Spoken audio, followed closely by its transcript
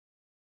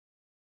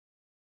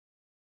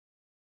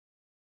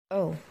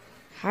Oh,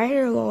 hi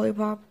there,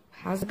 Lollipop.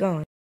 How's it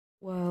going?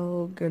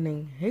 Well,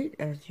 getting hate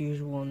as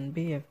usual in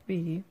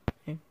BFB.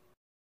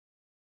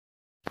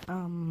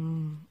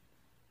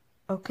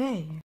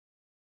 Okay.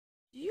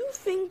 Do you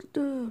think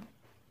the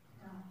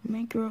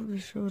maker of the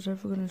show is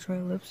ever gonna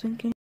try lip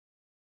syncing?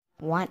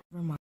 What?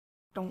 Never mind.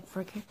 Don't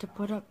forget to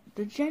put up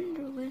the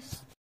gender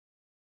list.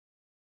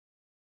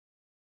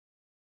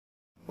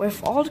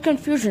 With all the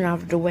confusion out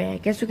of the way, I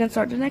guess we can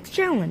start the next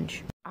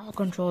challenge. I'll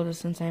control this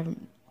since I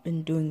haven't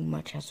been doing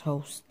much as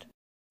host.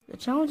 The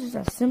challenge is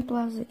as simple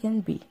as it can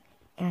be,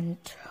 and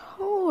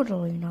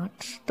totally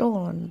not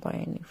stolen by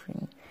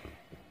anything.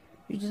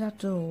 You just have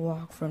to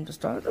walk from the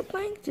start of the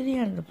plank to the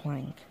end of the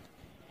plank.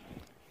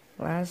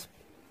 Last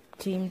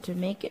team to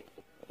make it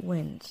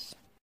wins.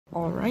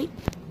 Alright,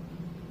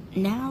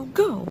 now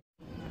go!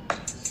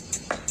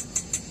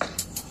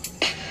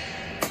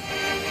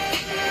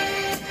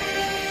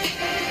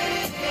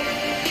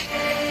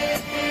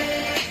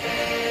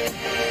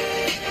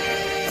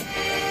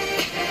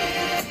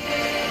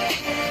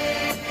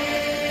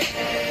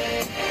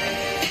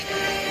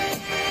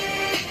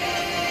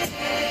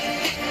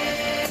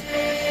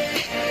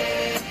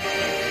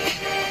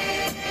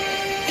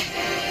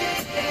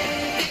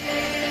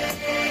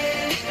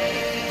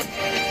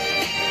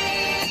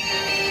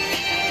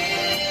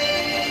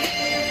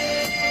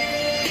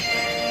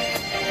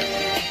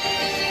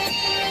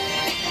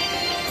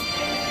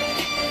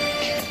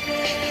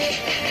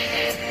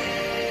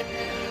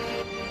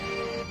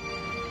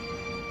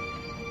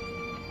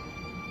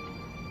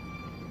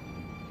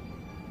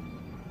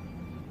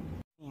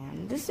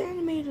 This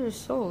animator is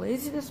so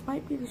lazy, this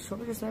might be the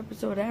shortest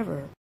episode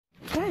ever.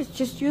 Guys,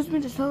 just use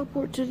me to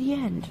teleport to the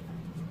end.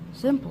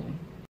 Simple.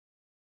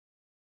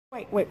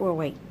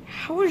 Wait.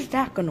 How is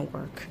that gonna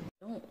work?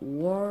 Don't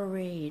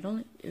worry,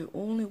 it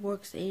only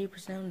works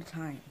 80% of the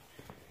time.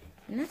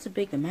 And that's a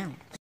big amount.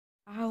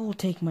 I will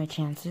take my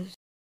chances.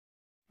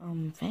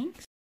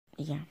 Thanks?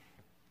 Yeah,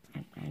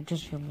 I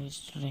just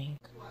realized today.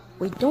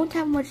 We don't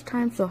have much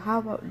time, so how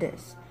about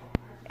this?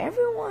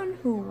 Everyone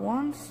who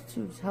wants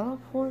to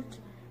teleport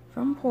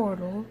from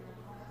Portal,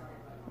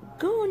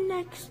 go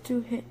next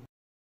to hit.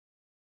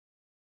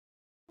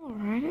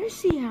 Alright, I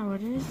see how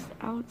it is.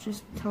 I'll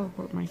just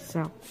teleport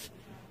myself,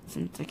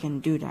 since I can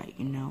do that,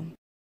 you know.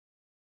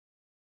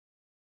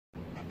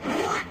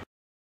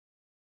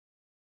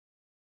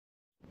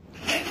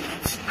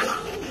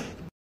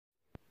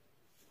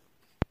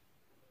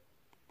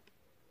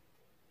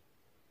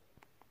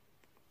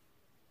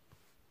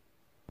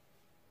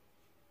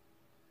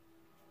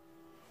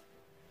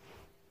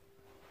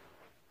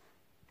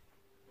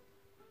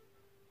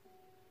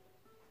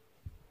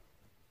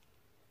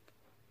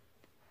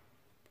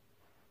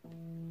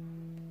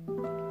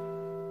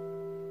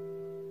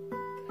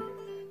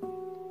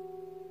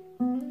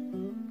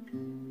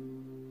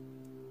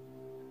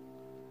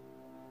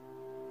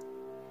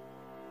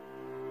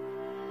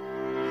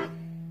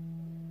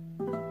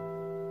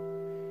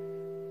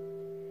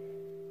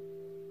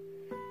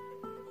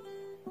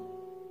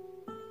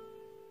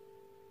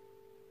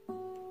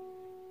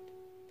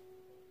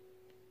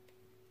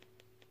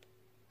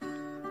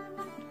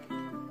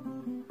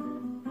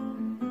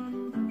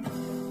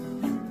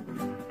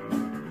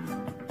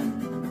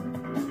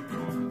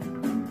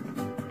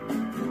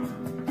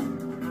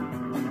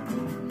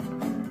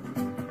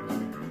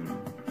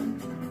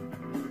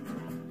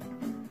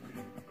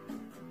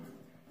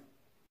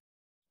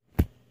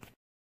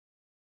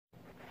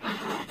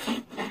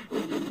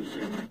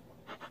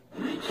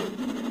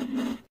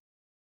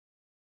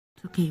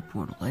 Okay,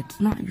 Portal, it's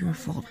not your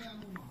fault.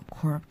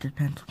 Corrupted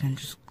pencil can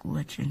just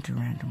glitch into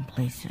random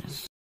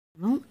places.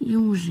 Vote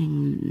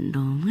using the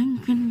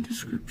link in the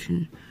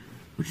description,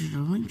 which is the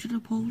link to the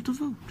poll to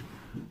vote.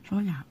 So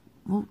yeah,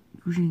 vote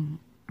using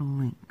the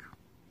link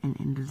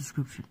in the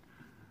description,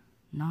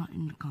 not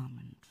in the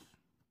comments.